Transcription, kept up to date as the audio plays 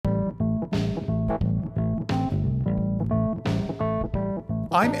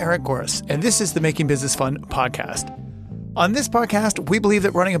I'm Eric Goris, and this is the Making Business Fun podcast. On this podcast, we believe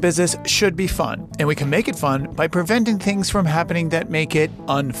that running a business should be fun, and we can make it fun by preventing things from happening that make it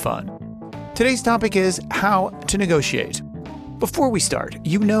unfun. Today's topic is how to negotiate. Before we start,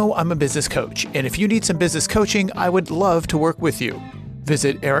 you know I'm a business coach, and if you need some business coaching, I would love to work with you.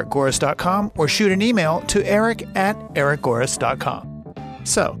 Visit ericgoris.com or shoot an email to eric@ericgoris.com.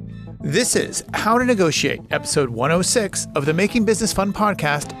 So, this is How to Negotiate, episode 106 of the Making Business Fun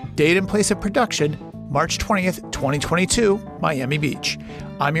podcast, date and place of production, March 20th, 2022, Miami Beach.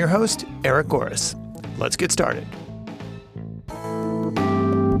 I'm your host, Eric Goris. Let's get started.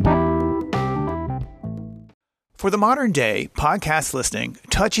 For the modern day podcast listening,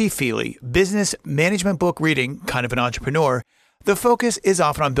 touchy-feely, business management book reading kind of an entrepreneur, the focus is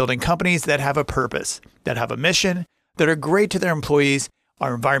often on building companies that have a purpose, that have a mission, that are great to their employees,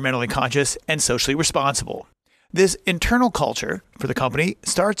 are environmentally conscious, and socially responsible. This internal culture for the company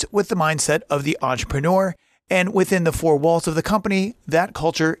starts with the mindset of the entrepreneur, and within the four walls of the company, that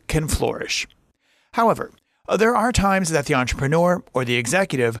culture can flourish. However, there are times that the entrepreneur or the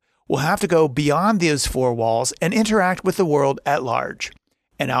executive will have to go beyond those four walls and interact with the world at large.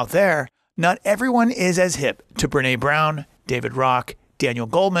 And out there, not everyone is as hip to Brené Brown, David Rock, Daniel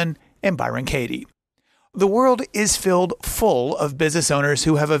Goleman, and Byron Katie. The world is filled full of business owners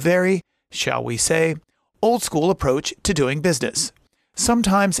who have a very, shall we say, old school approach to doing business.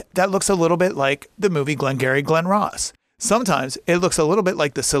 Sometimes that looks a little bit like the movie Glengarry Glen Ross. Sometimes it looks a little bit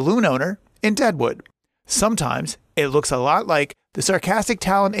like the saloon owner in Deadwood. Sometimes it looks a lot like the sarcastic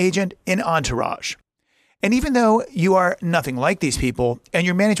talent agent in Entourage. And even though you are nothing like these people and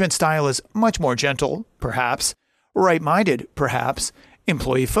your management style is much more gentle, perhaps, right-minded, perhaps,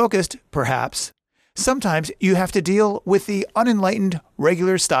 employee-focused, perhaps, sometimes you have to deal with the unenlightened,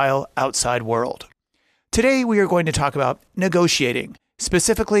 regular-style outside world. Today, we are going to talk about negotiating,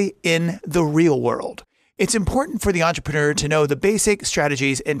 specifically in the real world. It's important for the entrepreneur to know the basic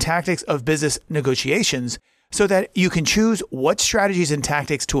strategies and tactics of business negotiations so that you can choose what strategies and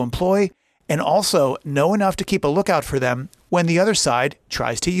tactics to employ and also know enough to keep a lookout for them when the other side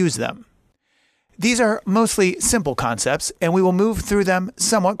tries to use them. These are mostly simple concepts, and we will move through them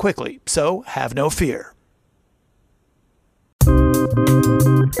somewhat quickly, so have no fear.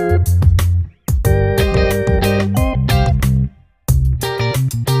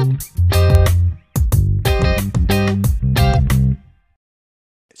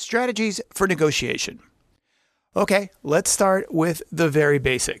 Strategies for negotiation. Okay, let's start with the very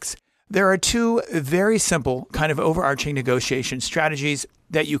basics. There are two very simple, kind of overarching negotiation strategies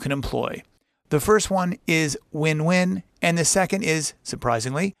that you can employ. The first one is win-win, and the second is,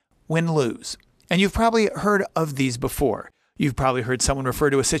 surprisingly, win-lose. And you've probably heard of these before. You've probably heard someone refer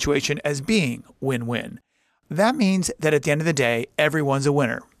to a situation as being win-win. That means that at the end of the day, everyone's a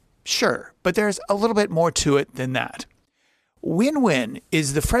winner. Sure, but there's a little bit more to it than that. Win-win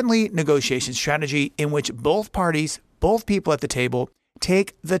is the friendly negotiation strategy in which both parties, both people at the table,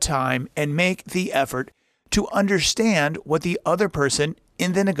 take the time and make the effort to understand what the other person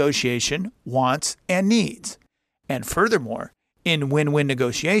in the negotiation wants and needs. And furthermore, in win-win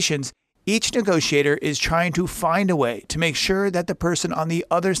negotiations, each negotiator is trying to find a way to make sure that the person on the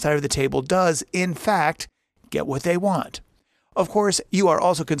other side of the table does, in fact, get what they want. Of course, you are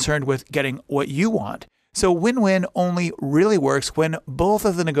also concerned with getting what you want. So win-win only really works when both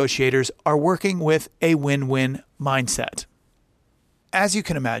of the negotiators are working with a win-win mindset. As you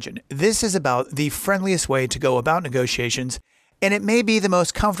can imagine, this is about the friendliest way to go about negotiations, and it may be the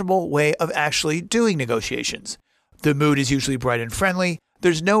most comfortable way of actually doing negotiations. The mood is usually bright and friendly.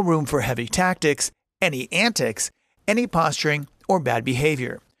 There's no room for heavy tactics, any antics, any posturing, or bad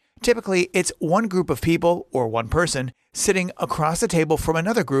behavior. Typically, it's one group of people or one person sitting across the table from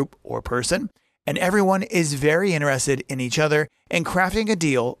another group or person, and everyone is very interested in each other and crafting a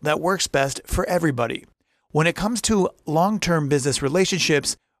deal that works best for everybody. When it comes to long-term business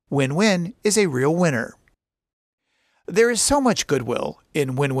relationships, win-win is a real winner. There is so much goodwill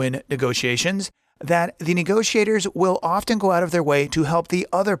in win-win negotiations that the negotiators will often go out of their way to help the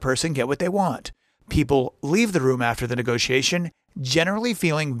other person get what they want. People leave the room after the negotiation, generally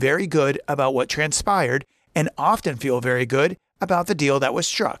feeling very good about what transpired and often feel very good about the deal that was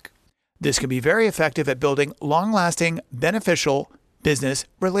struck. This can be very effective at building long-lasting, beneficial business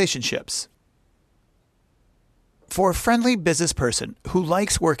relationships. For a friendly business person who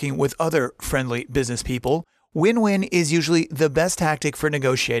likes working with other friendly business people, win-win is usually the best tactic for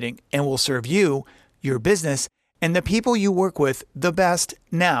negotiating and will serve you, your business, and the people you work with the best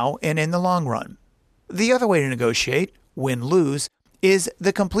now and in the long run. The other way to negotiate, win-lose, is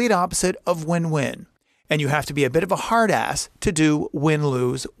the complete opposite of win-win. and you have to be a bit of a hard ass to do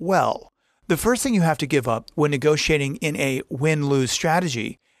win-lose well. The first thing you have to give up when negotiating in a win-lose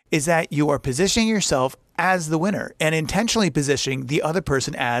strategy is that you are positioning yourself as the winner and intentionally positioning the other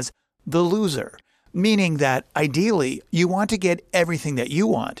person as the loser, meaning that ideally you want to get everything that you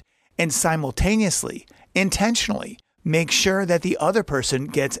want and simultaneously, intentionally make sure that the other person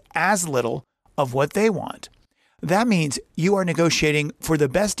gets as little of what they want. That means you are negotiating for the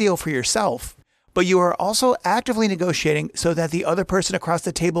best deal for yourself, but you are also actively negotiating so that the other person across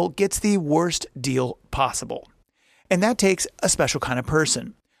the table gets the worst deal possible. And that takes a special kind of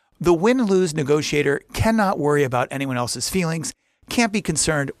person. The win-lose negotiator cannot worry about anyone else's feelings, can't be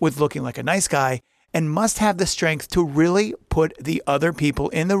concerned with looking like a nice guy, and must have the strength to really put the other people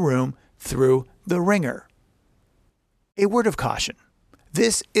in the room through the ringer. A word of caution.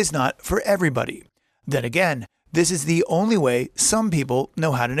 This is not for everybody. Then again, this is the only way some people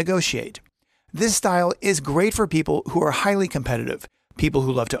know how to negotiate. This style is great for people who are highly competitive, people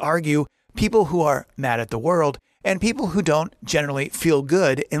who love to argue, people who are mad at the world, and people who don't generally feel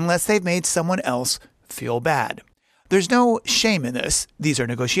good unless they've made someone else feel bad. There's no shame in this. These are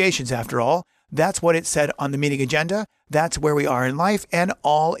negotiations after all. That's what it said on the meeting agenda. That's where we are in life, and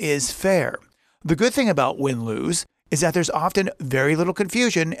all is fair. The good thing about win-lose is that there's often very little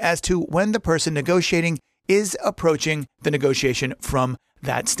confusion as to when the person negotiating is approaching the negotiation from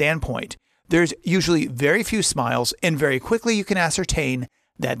that standpoint. There's usually very few smiles, and very quickly you can ascertain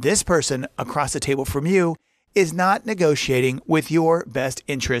that this person across the table from you is not negotiating with your best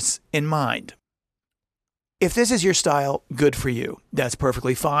interests in mind. If this is your style, good for you. That's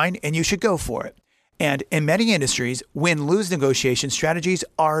perfectly fine, and you should go for it. And in many industries, win-lose negotiation strategies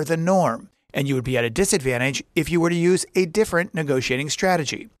are the norm, and you would be at a disadvantage if you were to use a different negotiating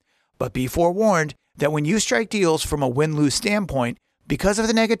strategy. But be forewarned that when you strike deals from a win-lose standpoint, because of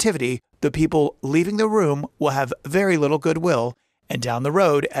the negativity, the people leaving the room will have very little goodwill, and down the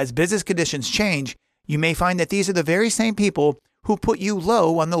road, as business conditions change, you may find that these are the very same people who put you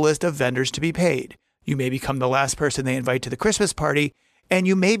low on the list of vendors to be paid. You may become the last person they invite to the Christmas party, and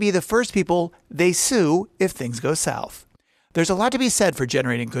you may be the first people they sue if things go south. There's a lot to be said for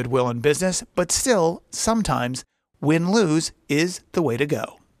generating goodwill in business, but still, sometimes, win-lose is the way to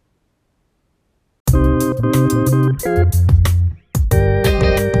go.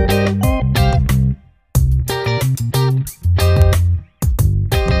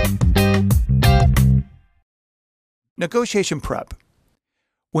 Negotiation prep.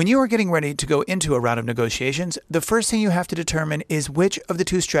 When you are getting ready to go into a round of negotiations, the first thing you have to determine is which of the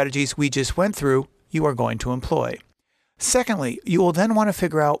two strategies we just went through you are going to employ. Secondly, you will then want to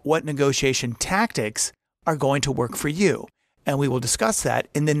figure out what negotiation tactics are going to work for you, and we will discuss that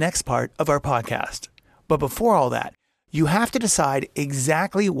in the next part of our podcast. But before all that, you have to decide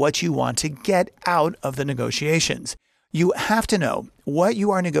exactly what you want to get out of the negotiations. You have to know what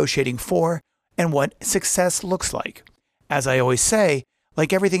you are negotiating for and what success looks like. As I always say,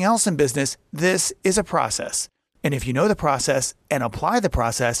 like everything else in business, this is a process. And if you know the process and apply the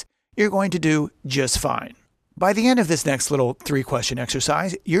process, you're going to do just fine. By the end of this next little 3-question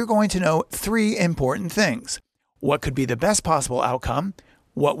exercise, you're going to know 3 important things. What could be the best possible outcome?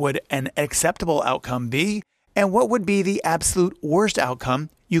 What would an acceptable outcome be? And what would be the absolute worst outcome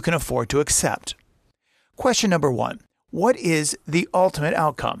you can afford to accept? Question number 1. What is the ultimate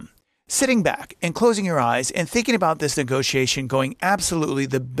outcome? Sitting back and closing your eyes and thinking about this negotiation going absolutely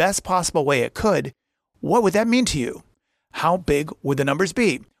the best possible way it could, what would that mean to you? How big would the numbers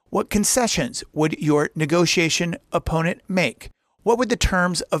be? What concessions would your negotiation opponent make? What would the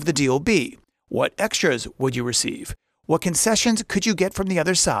terms of the deal be? What extras would you receive? What concessions could you get from the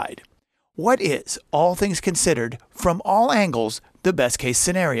other side? What is, all things considered, from all angles, the best case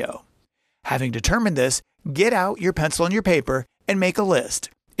scenario? Having determined this, get out your pencil and your paper and make a list.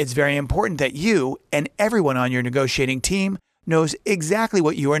 It's very important that you and everyone on your negotiating team knows exactly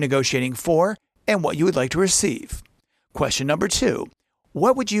what you are negotiating for and what you would like to receive. Question number 2.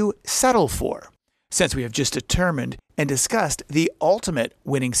 What would you settle for? Since we have just determined and discussed the ultimate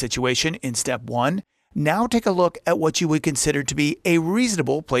winning situation in step 1, now take a look at what you would consider to be a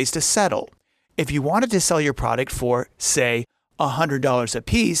reasonable place to settle. If you wanted to sell your product for, say, $100 a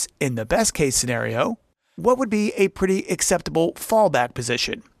piece in the best case scenario, what would be a pretty acceptable fallback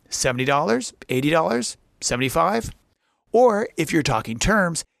position? $70, $80, $75? Or if you're talking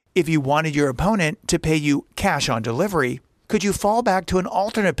terms, if you wanted your opponent to pay you cash on delivery, could you fall back to an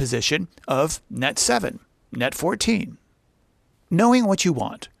alternate position of net 7, net 14? Knowing what you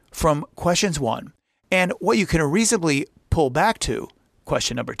want from questions 1 and what you can reasonably pull back to,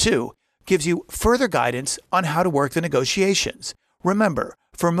 question number 2, gives you further guidance on how to work the negotiations. Remember,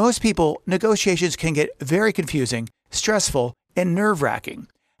 For most people, negotiations can get very confusing, stressful, and nerve-wracking.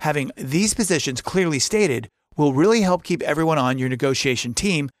 Having these positions clearly stated will really help keep everyone on your negotiation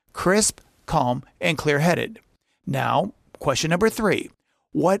team crisp, calm, and clear-headed. Now, question number 3.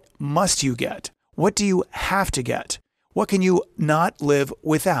 What must you get? What do you have to get? What can you not live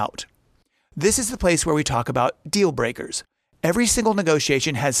without? This is the place where we talk about deal breakers. Every single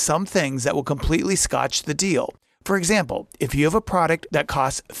negotiation has some things that will completely scotch the deal. For example, if you have a product that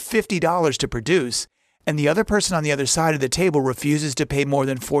costs $50 to produce, and the other person on the other side of the table refuses to pay more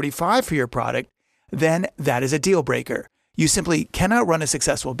than $45 for your product, then that is a deal breaker. You simply cannot run a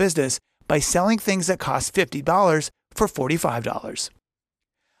successful business by selling things that cost $50 for $45.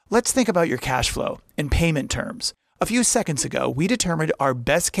 Let's think about your cash flow and payment terms. A few seconds ago, we determined our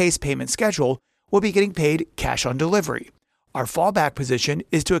best case payment schedule will be getting paid cash on delivery. Our fallback position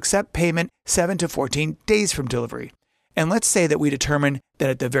is to accept payment 7 to 14 days from delivery. And let's say that we determine that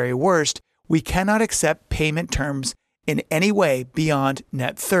at the very worst, we cannot accept payment terms in any way beyond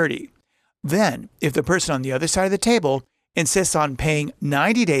net 30. Then, if the person on the other side of the table insists on paying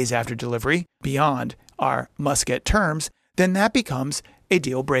 90 days after delivery beyond our must-get terms, then that becomes a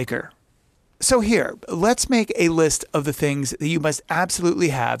deal breaker. So here, let's make a list of the things that you must absolutely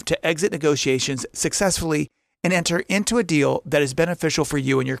have to exit negotiations successfully and enter into a deal that is beneficial for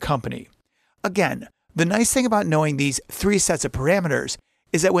you and your company. Again, the nice thing about knowing these 3 sets of parameters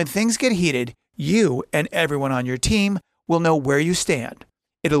is that when things get heated, you and everyone on your team will know where you stand.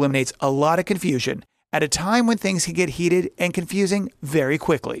 It eliminates a lot of confusion at a time when things can get heated and confusing very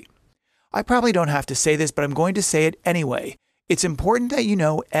quickly. I probably don't have to say this, but I'm going to say it anyway. It's important that you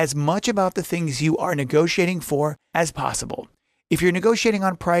know as much about the things you are negotiating for as possible. If you're negotiating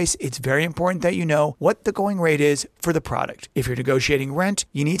on price, it's very important that you know what the going rate is for the product. If you're negotiating rent,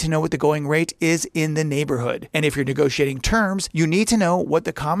 you need to know what the going rate is in the neighborhood. And if you're negotiating terms, you need to know what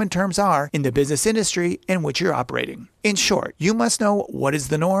the common terms are in the business industry in which you're operating. In short, you must know what is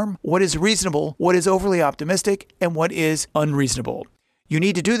the norm, what is reasonable, what is overly optimistic, and what is unreasonable. You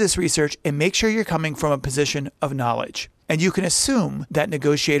need to do this research and make sure you're coming from a position of knowledge. And you can assume that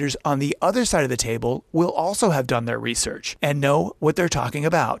negotiators on the other side of the table will also have done their research and know what they're talking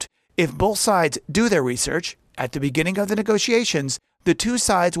about. If both sides do their research, at the beginning of the negotiations, the 2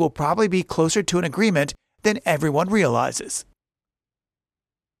 sides will probably be closer to an agreement than everyone realizes.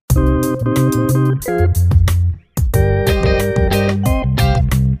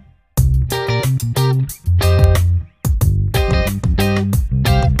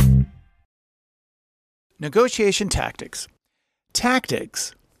 Negotiation tactics.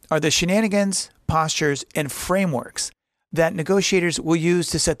 Tactics are the shenanigans, postures, and frameworks that negotiators will use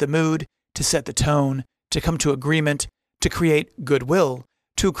to set the mood, to set the tone, to come to agreement, to create goodwill,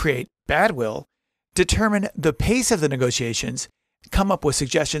 to create badwill, determine the pace of the negotiations, come up with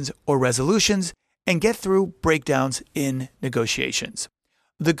suggestions or resolutions, and get through breakdowns in negotiations.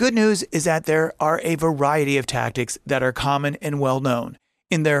 The good news is that there are a variety of tactics that are common and well known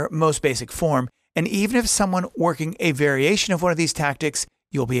in their most basic form. And even if someone working a variation of one of these tactics,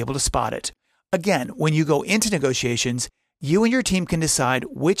 you'll be able to spot it. Again, when you go into negotiations, you and your team can decide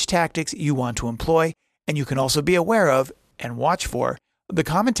which tactics you want to employ, and you can also be aware of and watch for the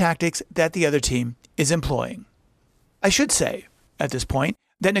common tactics that the other team is employing. I should say, at this point,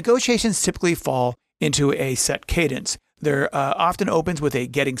 that negotiations typically fall into a set cadence. There often opens with a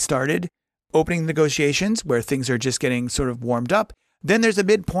getting started, opening negotiations where things are just getting sort of warmed up. Then there's a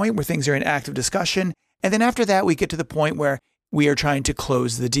midpoint where things are in active discussion. And then after that, we get to the point where we are trying to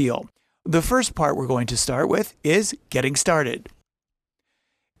close the deal. The first part we're going to start with is getting started.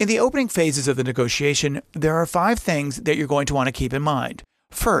 In the opening phases of the negotiation, there are 5 things that you're going to want to keep in mind.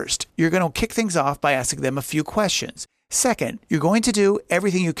 First, you're going to kick things off by asking them a few questions. Second, you're going to do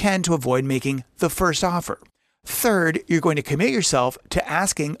everything you can to avoid making the first offer. Third, you're going to commit yourself to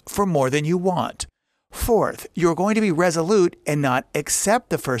asking for more than you want. Fourth, you're going to be resolute and not accept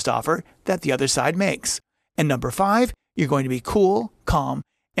the first offer that the other side makes. And number 5, you're going to be cool, calm,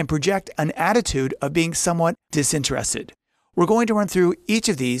 and project an attitude of being somewhat disinterested. We're going to run through each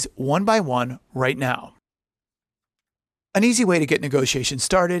of these one by one right now. An easy way to get negotiations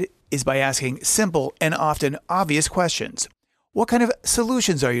started is by asking simple and often obvious questions. What kind of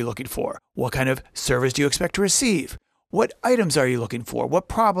solutions are you looking for? What kind of service do you expect to receive? What items are you looking for? What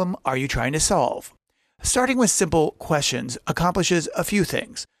problem are you trying to solve? Starting with simple questions accomplishes a few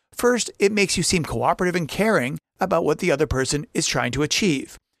things. First, it makes you seem cooperative and caring about what the other person is trying to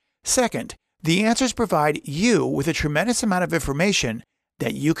achieve. Second, the answers provide you with a tremendous amount of information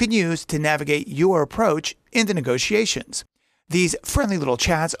that you can use to navigate your approach in the negotiations. These friendly little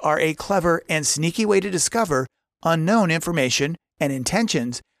chats are a clever and sneaky way to discover unknown information and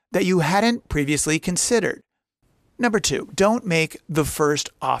intentions that you hadn't previously considered. Number 2, don't make the first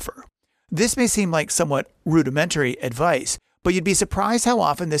offer. This may seem like somewhat rudimentary advice, but you'd be surprised how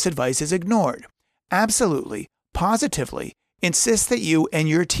often this advice is ignored. Absolutely, positively, insist that you and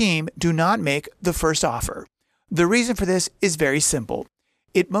your team do not make the first offer. The reason for this is very simple.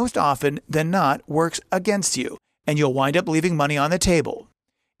 It most often than not works against you, and you'll wind up leaving money on the table.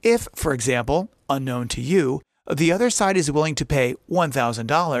 If, for example, unknown to you, the other side is willing to pay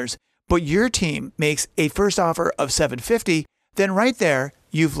 $1,000, but your team makes a first offer of $750, then right there,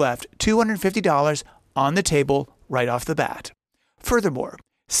 you've left $250 on the table right off the bat. Furthermore,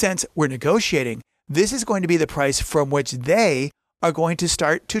 since we're negotiating, this is going to be the price from which they are going to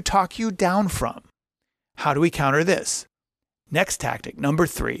start to talk you down from. How do we counter this? Next tactic, number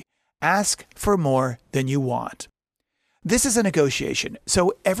 3, ask for more than you want. This is a negotiation,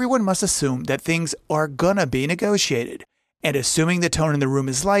 so everyone must assume that things are gonna be negotiated. And assuming the tone in the room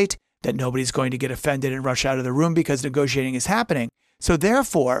is light, that nobody's going to get offended and rush out of the room because negotiating is happening. So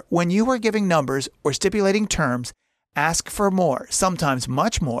therefore, when you are giving numbers or stipulating terms, ask for more, sometimes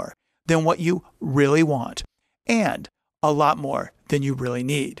much more, than what you really want, and a lot more than you really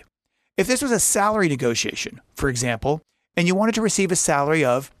need. If this was a salary negotiation, for example, and you wanted to receive a salary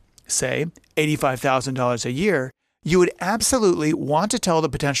of, say, $85,000 a year, you would absolutely want to tell the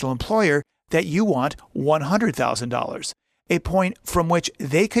potential employer that you want $100,000, a point from which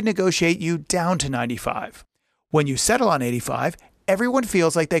they could negotiate you down to $95,000. When you settle on $85,000, everyone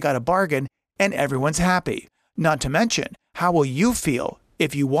feels like they got a bargain and everyone's happy. Not to mention, how will you feel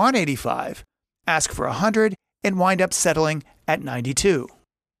if you want $85,000, ask for $100,000, and wind up settling at $92,000?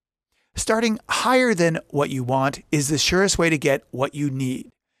 Starting higher than what you want is the surest way to get what you need.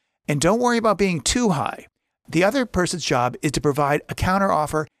 And don't worry about being too high. The other person's job is to provide a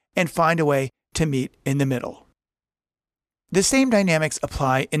counteroffer and find a way to meet in the middle. The same dynamics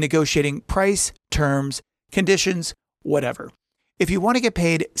apply in negotiating price, terms, conditions, whatever. If you want to get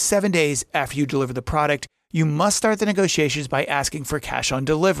paid 7 days after you deliver the product, you must start the negotiations by asking for cash on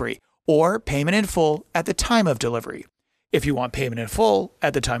delivery or payment in full at the time of delivery. If you want payment in full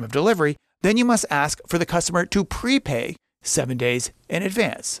at the time of delivery, then you must ask for the customer to prepay 7 days in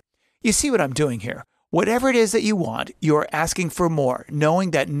advance. You see what I'm doing here? Whatever it is that you want, you're asking for more,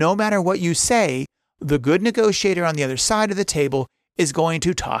 knowing that no matter what you say, the good negotiator on the other side of the table is going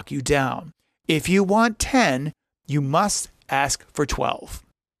to talk you down. If you want 10, you must ask for 12.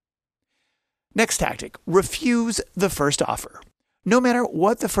 Next tactic, refuse the first offer. No matter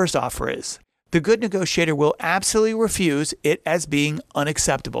what the first offer is, the good negotiator will absolutely refuse it as being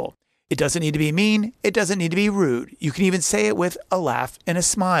unacceptable. It doesn't need to be mean. It doesn't need to be rude. You can even say it with a laugh and a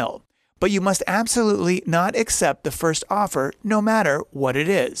smile. But you must absolutely not accept the first offer, no matter what it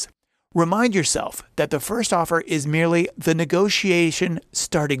is. Remind yourself that the first offer is merely the negotiation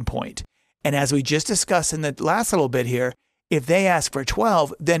starting point. And as we just discussed in the last little bit here, if they ask for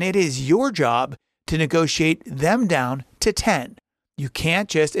 12, then it is your job to negotiate them down to 10. You can't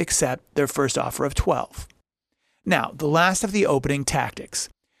just accept their first offer of 12. Now, the last of the opening tactics.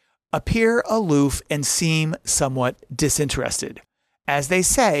 Appear aloof and seem somewhat disinterested. As they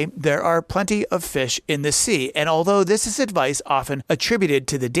say, there are plenty of fish in the sea, and although this is advice often attributed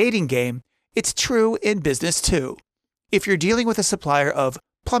to the dating game, it's true in business too. If you're dealing with a supplier of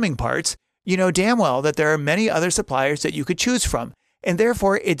plumbing parts, you know damn well that there are many other suppliers that you could choose from, and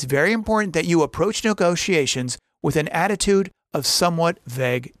therefore it's very important that you approach negotiations with an attitude of somewhat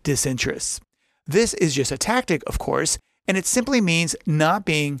vague disinterest. This is just a tactic, of course, and it simply means not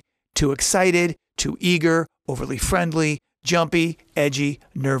being too excited, too eager, overly friendly, jumpy, edgy,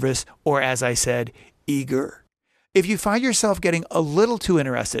 nervous, or as I said, eager. If you find yourself getting a little too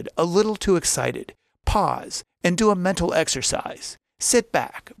interested, a little too excited, pause and do a mental exercise. Sit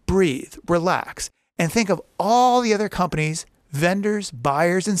back, breathe, relax, and think of all the other companies, vendors,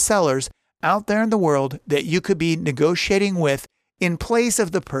 buyers, and sellers out there in the world that you could be negotiating with in place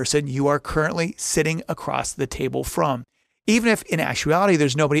of the person you are currently sitting across the table from. Even if in actuality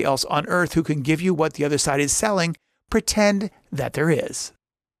there's nobody else on earth who can give you what the other side is selling, pretend that there is.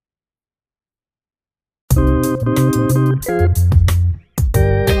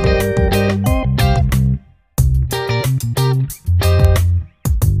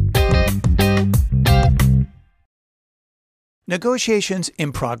 Negotiations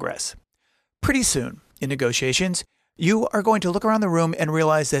in progress. Pretty soon, in negotiations, you are going to look around the room and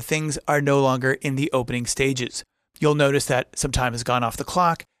realize that things are no longer in the opening stages. You'll notice that some time has gone off the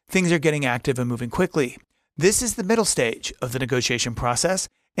clock, things are getting active and moving quickly. This is the middle stage of the negotiation process,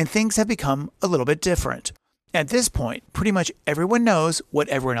 and things have become a little bit different. At this point, pretty much everyone knows what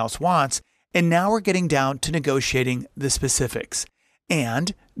everyone else wants, And now we're getting down to negotiating the specifics.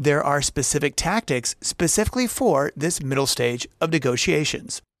 And there are specific tactics specifically for this middle stage of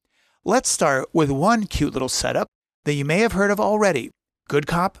negotiations. Let's start with one cute little setup that you may have heard of already. Good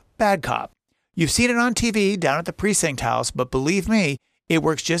cop, bad cop. You've seen it on TV down at the precinct house, but believe me, it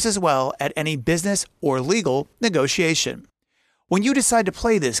works just as well at any business or legal negotiation. When you decide to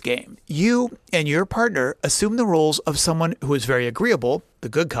play this game, you and your partner assume the roles of someone who is very agreeable, the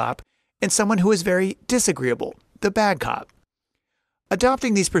good cop, and someone who is very disagreeable, the bad cop.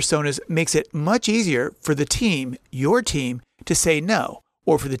 Adopting these personas makes it much easier for the team, your team, to say no,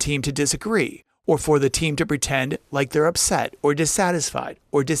 or for the team to disagree, or for the team to pretend like they're upset or dissatisfied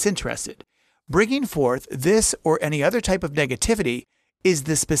or disinterested. Bringing forth this or any other type of negativity is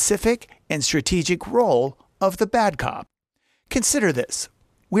the specific and strategic role of the bad cop. Consider this.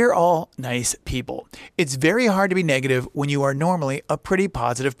 We're all nice people. It's very hard to be negative when you are normally a pretty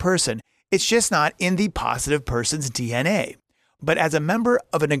positive person. It's just not in the positive person's DNA. But as a member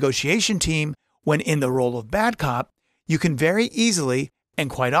of a negotiation team, when in the role of bad cop, you can very easily, and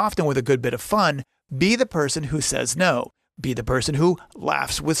quite often with a good bit of fun, be the person who says no, be the person who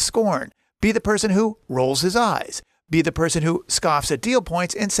laughs with scorn, be the person who rolls his eyes, be the person who scoffs at deal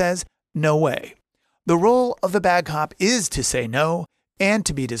points and says, no way. The role of the bad cop is to say no, and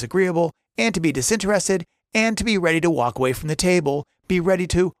to be disagreeable, and to be disinterested, and to be ready to walk away from the table, be ready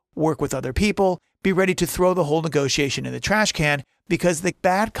to work with other people, be ready to throw the whole negotiation in the trash can because the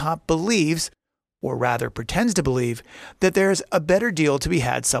bad cop believes, or rather pretends to believe, that there's a better deal to be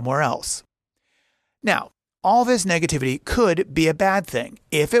had somewhere else. Now, all this negativity could be a bad thing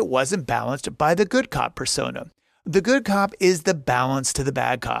if it wasn't balanced by the good cop persona. The good cop is the balance to the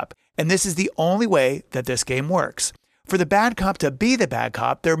bad cop, and this is the only way that this game works. For the bad cop to be the bad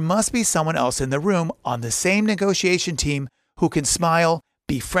cop, there must be someone else in the room on the same negotiation team who can smile,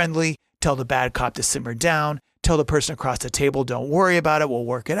 be friendly, tell the bad cop to simmer down, tell the person across the table don't worry about it, we'll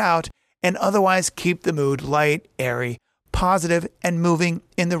work it out, and otherwise keep the mood light, airy, positive, and moving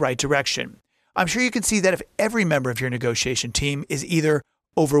in the right direction. I'm sure you can see that if every member of your negotiation team is either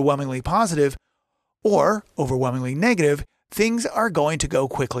overwhelmingly positive or overwhelmingly negative, things are going to go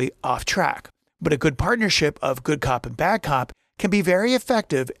quickly off track. But a good partnership of good cop and bad cop can be very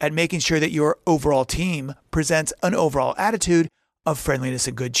effective at making sure that your overall team presents an overall attitude of friendliness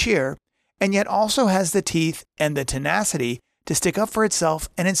and good cheer, and yet also has the teeth and the tenacity to stick up for itself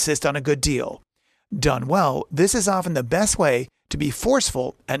and insist on a good deal. Done well, this is often the best way to be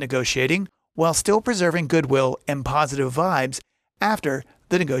forceful at negotiating while still preserving goodwill and positive vibes after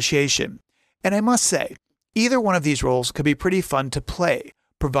the negotiation. And I must say, either one of these roles could be pretty fun to play,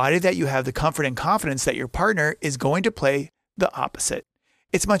 provided that you have the comfort and confidence that your partner is going to play the opposite.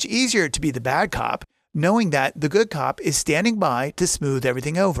 It's much easier to be the bad cop, knowing that the good cop is standing by to smooth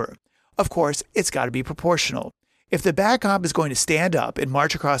everything over. Of course, it's got to be proportional. If the bad cop is going to stand up and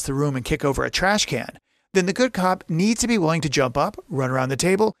march across the room and kick over a trash can, then the good cop needs to be willing to jump up, run around the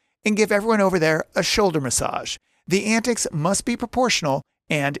table, and give everyone over there a shoulder massage. The antics must be proportional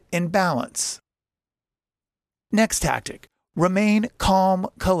and in balance. Next tactic, remain calm,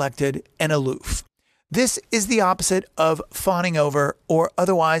 collected, and aloof. This is the opposite of fawning over or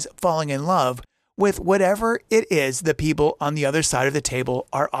otherwise falling in love with whatever it is the people on the other side of the table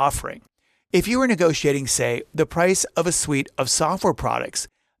are offering. If you were negotiating, say, the price of a suite of software products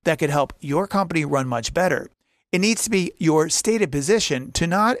that could help your company run much better, it needs to be your stated position to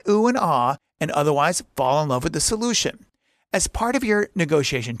not ooh and ah and otherwise fall in love with the solution. As part of your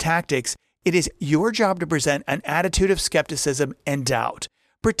negotiation tactics, it is your job to present an attitude of skepticism and doubt.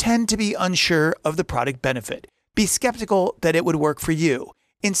 Pretend to be unsure of the product benefit. Be skeptical that it would work for you.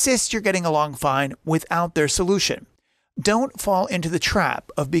 Insist you're getting along fine without their solution. Don't fall into the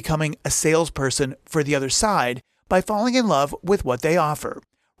trap of becoming a salesperson for the other side by falling in love with what they offer.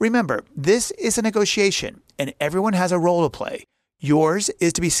 Remember, this is a negotiation and everyone has a role to play. Yours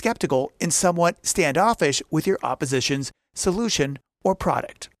is to be skeptical and somewhat standoffish with your opposition's solution or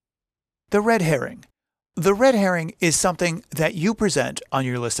product. The red herring. The red herring is something that you present on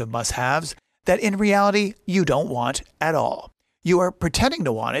your list of must-haves that in reality you don't want at all. You are pretending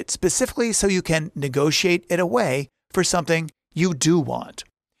to want it specifically so you can negotiate it away for something you do want.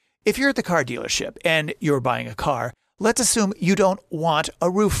 If you're at the car dealership and you're buying a car, let's assume you don't want a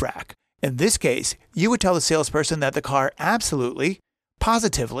roof rack. In this case, you would tell the salesperson that the car absolutely,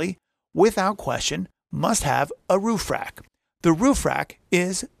 positively, without question, must have a roof rack. The roof rack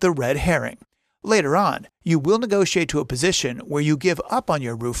is the red herring. Later on, you will negotiate to a position where you give up on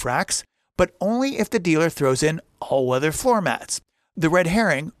your roof racks, but only if the dealer throws in all-weather floor mats. The red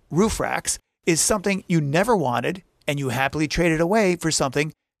herring, roof racks, is something you never wanted and you happily traded away for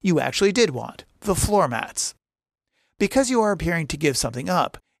something you actually did want, the floor mats. Because you are appearing to give something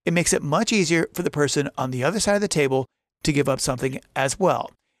up, it makes it much easier for the person on the other side of the table to give up something as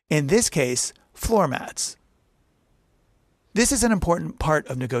well. In this case, floor mats. This is an important part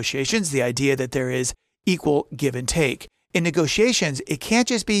of negotiations, the idea that there is equal give and take. In negotiations, it can't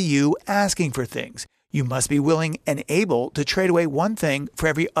just be you asking for things. You must be willing and able to trade away one thing for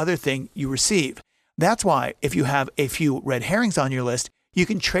every other thing you receive. That's why if you have a few red herrings on your list, you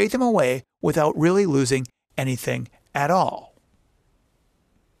can trade them away without really losing anything at all.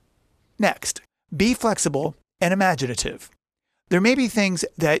 Next, be flexible and imaginative. There may be things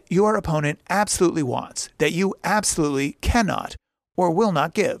that your opponent absolutely wants that you absolutely cannot or will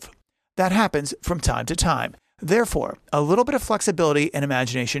not give. That happens from time to time. Therefore, a little bit of flexibility and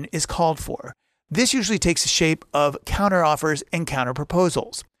imagination is called for. This usually takes the shape of counteroffers and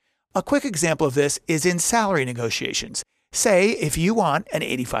counterproposals. A quick example of this is in salary negotiations. Say if you want an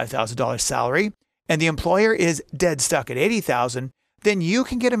 $85,000 salary and the employer is dead stuck at $80,000, then you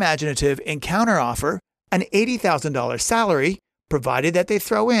can get imaginative and counteroffer an $80,000 salary, provided that they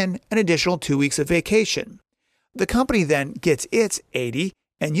throw in an additional 2 weeks of vacation. The company then gets its $80,000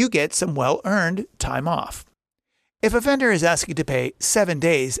 and you get some well-earned time off. If a vendor is asking to pay 7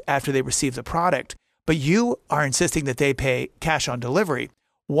 days after they receive the product, but you are insisting that they pay cash on delivery,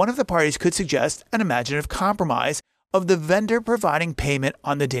 one of the parties could suggest an imaginative compromise of the vendor providing payment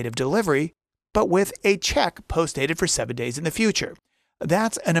on the date of delivery, but with a check post-dated for 7 days in the future.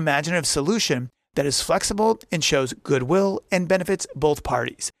 That's an imaginative solution that is flexible and shows goodwill and benefits both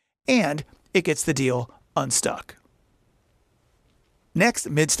parties, and it gets the deal unstuck. Next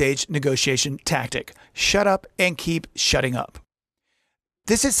mid-stage negotiation tactic: shut up and keep shutting up.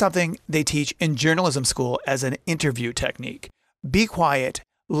 This is something they teach in journalism school as an interview technique. Be quiet,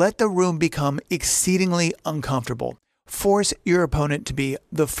 let the room become exceedingly uncomfortable. Force your opponent to be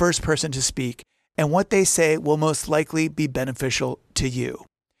the first person to speak, and what they say will most likely be beneficial to you.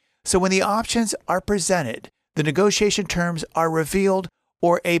 So when the options are presented, the negotiation terms are revealed,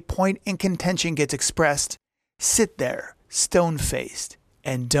 or a point in contention gets expressed, sit there, stone-faced,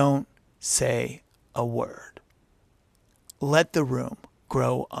 and don't say a word. Let the room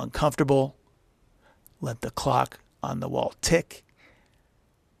grow uncomfortable. Let the clock on the wall tick.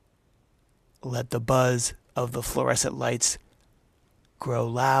 Let the buzz of the fluorescent lights grow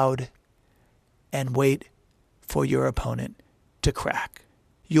loud, and wait for your opponent to crack.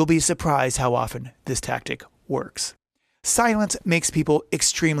 You'll be surprised how often this tactic works. Silence makes people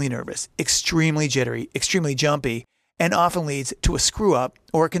extremely nervous, extremely jittery, extremely jumpy, and often leads to a screw-up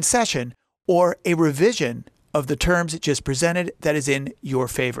or a concession or a revision of the terms just presented that is in your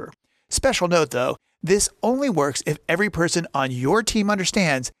favor. Special note though, this only works if every person on your team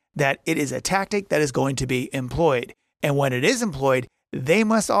understands that it is a tactic that is going to be employed. And when it is employed, they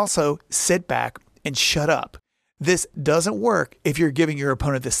must also sit back and shut up. This doesn't work if you're giving your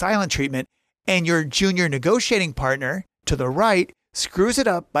opponent the silent treatment and your junior negotiating partner to the right screws it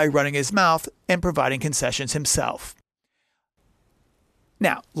up by running his mouth and providing concessions himself.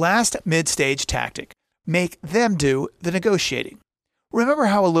 Now, last mid-stage tactic: make them do the negotiating. Remember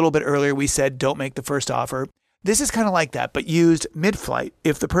how a little bit earlier we said don't make the first offer? This is kind of like that, but used mid-flight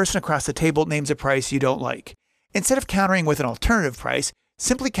if the person across the table names a price you don't like. Instead of countering with an alternative price,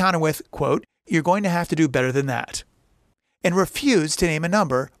 simply counter with, quote, "You're going to have to do better than that," and refuse to name a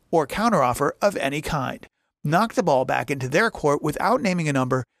number or counteroffer of any kind. Knock the ball back into their court without naming a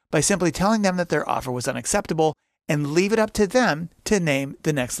number by simply telling them that their offer was unacceptable, and leave it up to them to name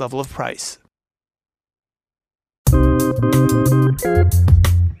the next level of price.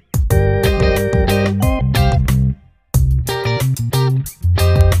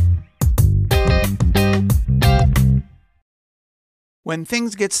 When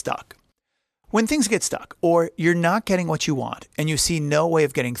things get stuck. When things get stuck, or you're not getting what you want and you see no way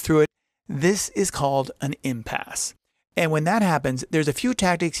of getting through it, this is called an impasse. And when that happens, there's a few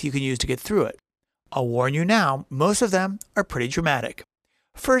tactics you can use to get through it. I'll warn you now, most of them are pretty dramatic.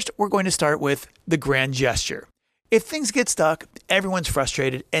 First, we're going to start with the grand gesture. If things get stuck, everyone's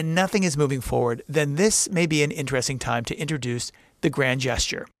frustrated, and nothing is moving forward, then this may be an interesting time to introduce the grand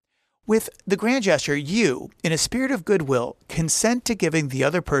gesture. With the grand gesture, you, in a spirit of goodwill, consent to giving the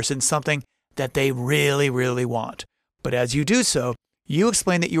other person something that they really, really want. But as you do so, you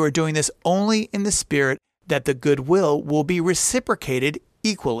explain that you are doing this only in the spirit that the goodwill will be reciprocated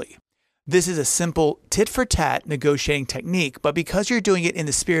equally. This is a simple tit-for-tat negotiating technique, but because you're doing it in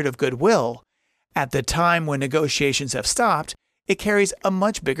the spirit of goodwill, at the time when negotiations have stopped, it carries a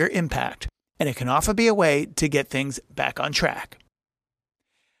much bigger impact, and it can often be a way to get things back on track.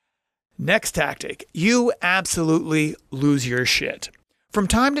 Next tactic, you absolutely lose your shit. From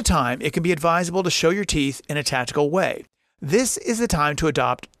time to time, it can be advisable to show your teeth in a tactical way. This is the time to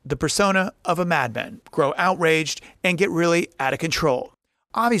adopt the persona of a madman, grow outraged, and get really out of control.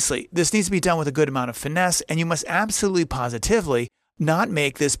 Obviously, this needs to be done with a good amount of finesse, and you must absolutely positively not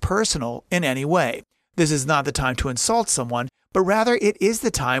make this personal in any way. This is not the time to insult someone, but rather it is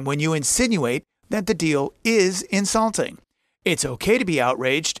the time when you insinuate that the deal is insulting. It's okay to be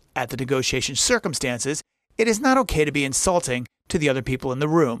outraged at the negotiation circumstances. It is not okay to be insulting to the other people in the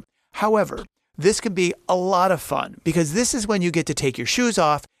room. However, this can be a lot of fun because this is when you get to take your shoes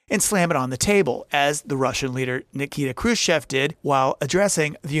off and slam it on the table, as the Russian leader Nikita Khrushchev did while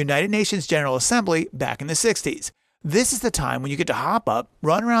addressing the United Nations General Assembly back in the 60s. This is the time when you get to hop up,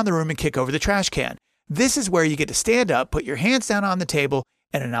 run around the room, and kick over the trash can. This is where you get to stand up, put your hands down on the table,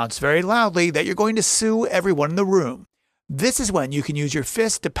 and announce very loudly that you're going to sue everyone in the room. This is when you can use your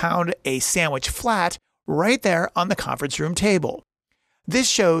fist to pound a sandwich flat right there on the conference room table. This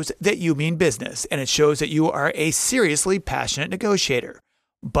shows that you mean business, and it shows that you are a seriously passionate negotiator.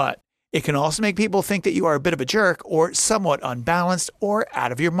 But it can also make people think that you are a bit of a jerk or somewhat unbalanced or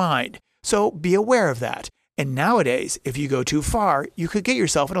out of your mind. So be aware of that. And nowadays, if you go too far, you could get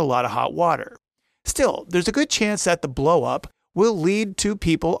yourself in a lot of hot water. Still, there's a good chance that the blow-up will lead to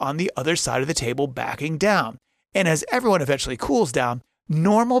people on the other side of the table backing down. And as everyone eventually cools down,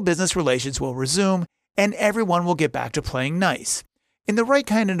 normal business relations will resume and everyone will get back to playing nice. In the right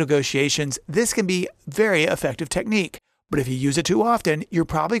kind of negotiations, this can be a very effective technique. But if you use it too often, you're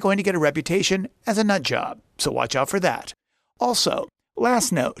probably going to get a reputation as a nut job. So watch out for that. Also,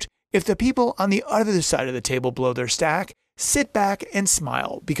 last note, if the people on the other side of the table blow their stack, sit back and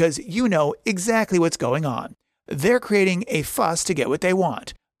smile because you know exactly what's going on. They're creating a fuss to get what they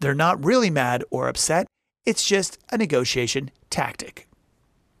want. They're not really mad or upset. It's just a negotiation tactic.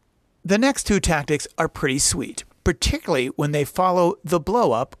 The next two tactics are pretty sweet, particularly when they follow the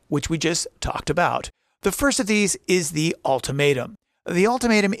blow-up, which we just talked about. The first of these is the ultimatum. The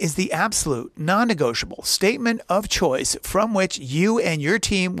ultimatum is the absolute, non-negotiable statement of choice from which you and your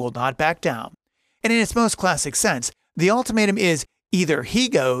team will not back down. And in its most classic sense, the ultimatum is either he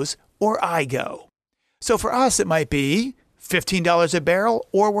goes or I go. So for us, it might be $15 a barrel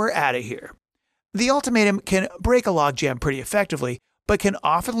or we're out of here. The ultimatum can break a logjam pretty effectively, but can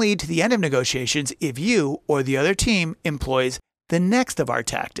often lead to the end of negotiations if you or the other team employs the next of our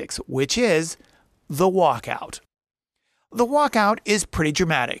tactics, which is the walkout. The walkout is pretty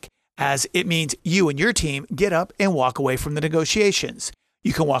dramatic, as it means you and your team get up and walk away from the negotiations.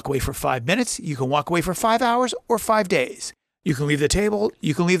 You can walk away for 5 minutes, you can walk away for 5 hours, or 5 days. You can leave the table,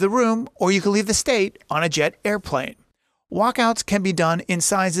 you can leave the room, or you can leave the state on a jet airplane. Walkouts can be done in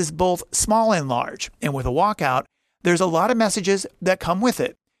sizes both small and large, and with a walkout, there's a lot of messages that come with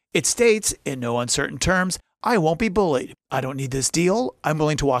it. It states, in no uncertain terms, I won't be bullied. I don't need this deal. I'm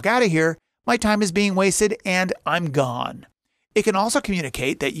willing to walk out of here. My time is being wasted and I'm gone. It can also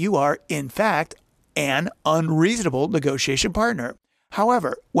communicate that you are, in fact, an unreasonable negotiation partner.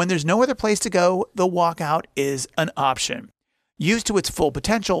 However, when there's no other place to go, the walkout is an option. Used to its full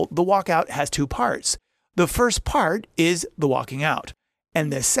potential, the walkout has two parts. The first part is the walking out,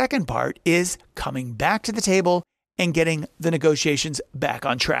 and the second part is coming back to the table and getting the negotiations back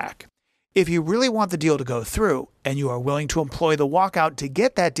on track. If you really want the deal to go through and you are willing to employ the walkout to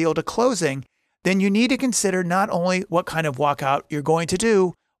get that deal to closing, then you need to consider not only what kind of walkout you're going to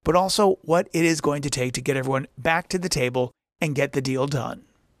do, but also what it is going to take to get everyone back to the table and get the deal done.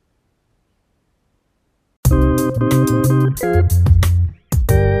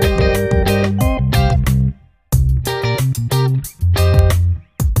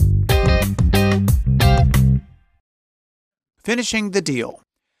 Finishing the deal.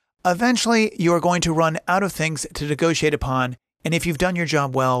 Eventually, you are going to run out of things to negotiate upon, and if you've done your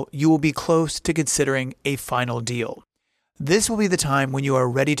job well, you will be close to considering a final deal. This will be the time when you are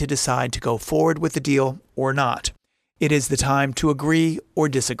ready to decide to go forward with the deal or not. It is the time to agree or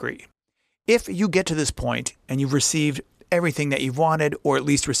disagree. If you get to this point and you've received everything that you've wanted, or at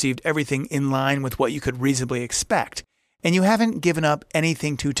least received everything in line with what you could reasonably expect, and you haven't given up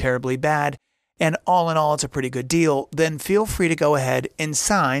anything too terribly bad, and all in all it's a pretty good deal, then feel free to go ahead and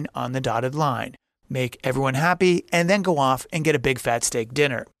sign on the dotted line. Make everyone happy, and then go off and get a big fat steak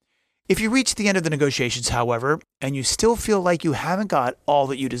dinner. If you reach the end of the negotiations, however, and you still feel like you haven't got all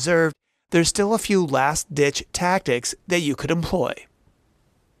that you deserve, there's still a few last-ditch tactics that you could employ.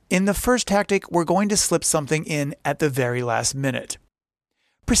 In the first tactic, we're going to slip something in at the very last minute.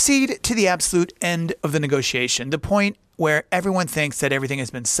 Proceed to the absolute end of the negotiation, the point where everyone thinks that everything has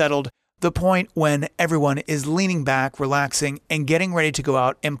been settled, the point when everyone is leaning back, relaxing, and getting ready to go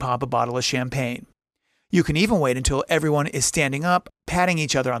out and pop a bottle of champagne. You can even wait until everyone is standing up, patting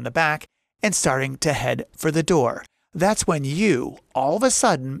each other on the back, and starting to head for the door. That's when you, all of a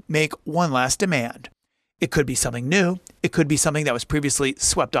sudden, make one last demand. It could be something new. It could be something that was previously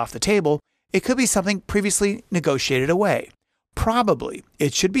swept off the table. It could be something previously negotiated away. Probably,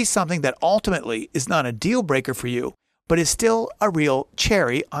 it should be something that ultimately is not a deal breaker for you, but is still a real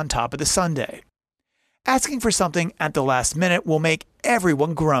cherry on top of the sundae. Asking for something at the last minute will make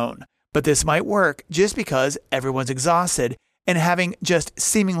everyone groan, but this might work just because everyone's exhausted, and having just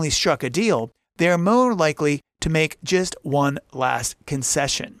seemingly struck a deal, they are more likely to make just one last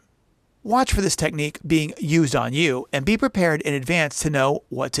concession. Watch for this technique being used on you and be prepared in advance to know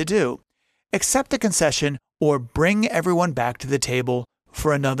what to do. Accept the concession or bring everyone back to the table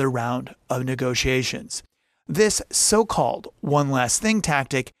for another round of negotiations. This so-called one last thing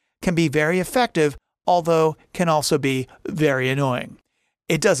tactic can be very effective, although can also be very annoying.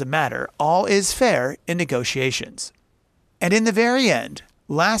 It doesn't matter. All is fair in negotiations. And in the very end,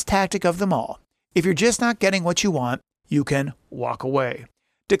 last tactic of them all, if you're just not getting what you want, you can walk away.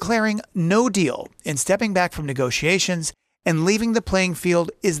 Declaring no deal and stepping back from negotiations and leaving the playing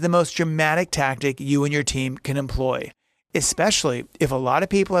field is the most dramatic tactic you and your team can employ, especially if a lot of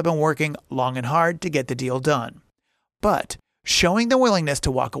people have been working long and hard to get the deal done. But showing the willingness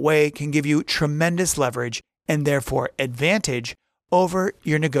to walk away can give you tremendous leverage and therefore advantage over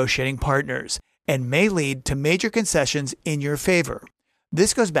your negotiating partners and may lead to major concessions in your favor.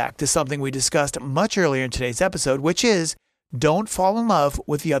 This goes back to something we discussed much earlier in today's episode, which is don't fall in love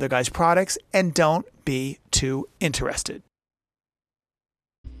with the other guy's products and don't be too interested.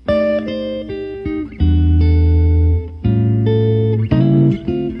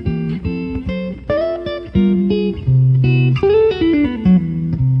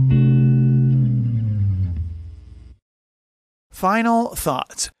 Final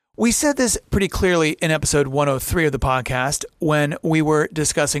thoughts. We said this pretty clearly in episode 103 of the podcast when we were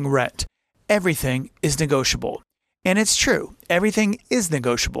discussing rent. Everything is negotiable. And it's true, everything is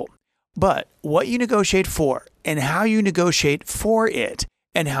negotiable. But what you negotiate for and how you negotiate for it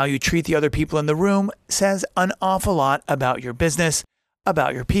and how you treat the other people in the room says an awful lot about your business,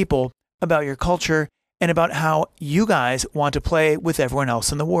 about your people, about your culture, and about how you guys want to play with everyone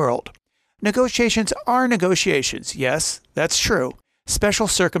else in the world. Negotiations are negotiations, yes, that's true. Special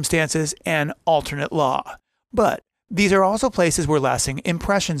circumstances and alternate law. But these are also places where lasting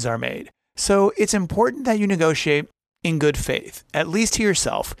impressions are made. So it's important that you negotiate in good faith, at least to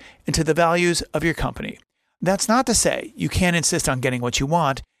yourself and to the values of your company. That's not to say you can't insist on getting what you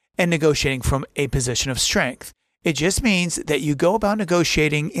want and negotiating from a position of strength. It just means that you go about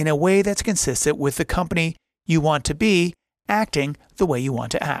negotiating in a way that's consistent with the company you want to be, acting the way you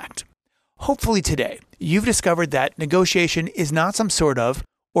want to act. Hopefully today, you've discovered that negotiation is not some sort of,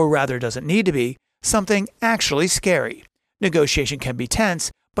 or rather doesn't need to be, something actually scary. Negotiation can be tense,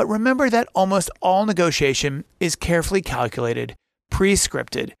 but remember that almost all negotiation is carefully calculated,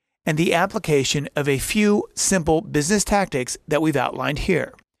 pre-scripted, and the application of a few simple business tactics that we've outlined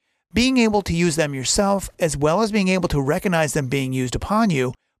here. Being able to use them yourself, as well as being able to recognize them being used upon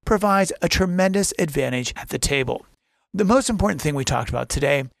you, provides a tremendous advantage at the table. The most important thing we talked about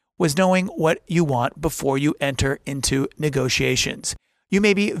today was knowing what you want before you enter into negotiations. You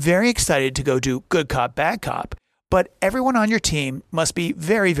may be very excited to go do good cop, bad cop, but everyone on your team must be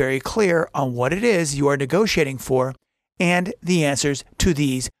very, very clear on what it is you are negotiating for and the answers to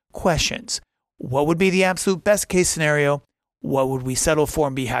these questions. What would be the absolute best case scenario? What would we settle for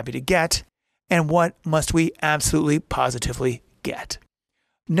and be happy to get? And what must we absolutely positively get?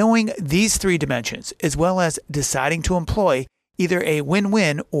 Knowing these three dimensions, as well as deciding to employ either a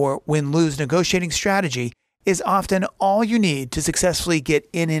win-win or win-lose negotiating strategy, is often all you need to successfully get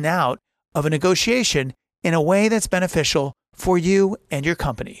in and out of a negotiation in a way that's beneficial for you and your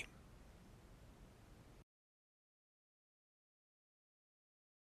company.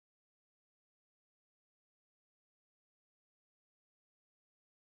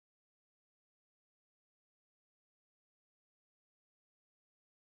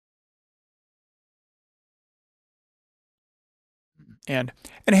 And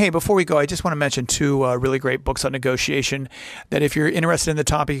hey, before we go, I just want to mention two really great books on negotiation that if you're interested in the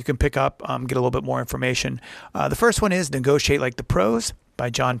topic, you can pick up, get a little bit more information. The first one is Negotiate Like the Pros by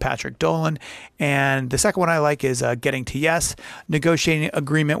John Patrick Dolan. And the second one I like is Getting to Yes, Negotiating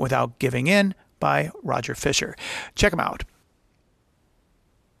Agreement Without Giving In by Roger Fisher. Check them out.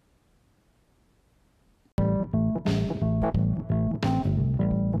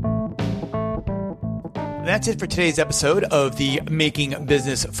 That's it for today's episode of the Making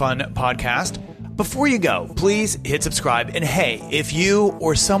Business Fun podcast. Before you go, please hit subscribe. And hey, if you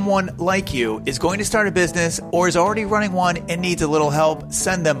or someone like you is going to start a business or is already running one and needs a little help,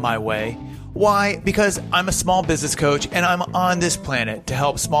 send them my way. Why? Because I'm a small business coach and I'm on this planet to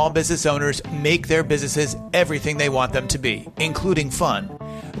help small business owners make their businesses everything they want them to be, including fun.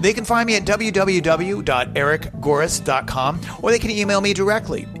 They can find me at www.ericgorris.com or they can email me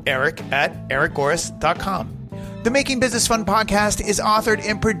directly, eric@ericgorris.com. The Making Business Fun podcast is authored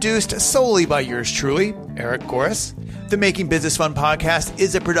and produced solely by yours truly, Eric Gorris. The Making Business Fun podcast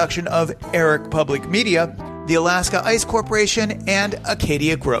is a production of Eric Public Media, the Alaska Ice Corporation, and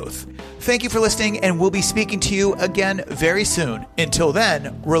Acadia Growth. Thank you for listening, and we'll be speaking to you again very soon. Until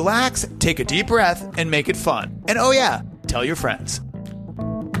then, relax, take a deep breath, and make it fun. And oh yeah, tell your friends.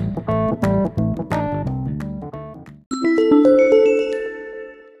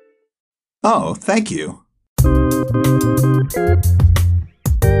 Oh, thank you.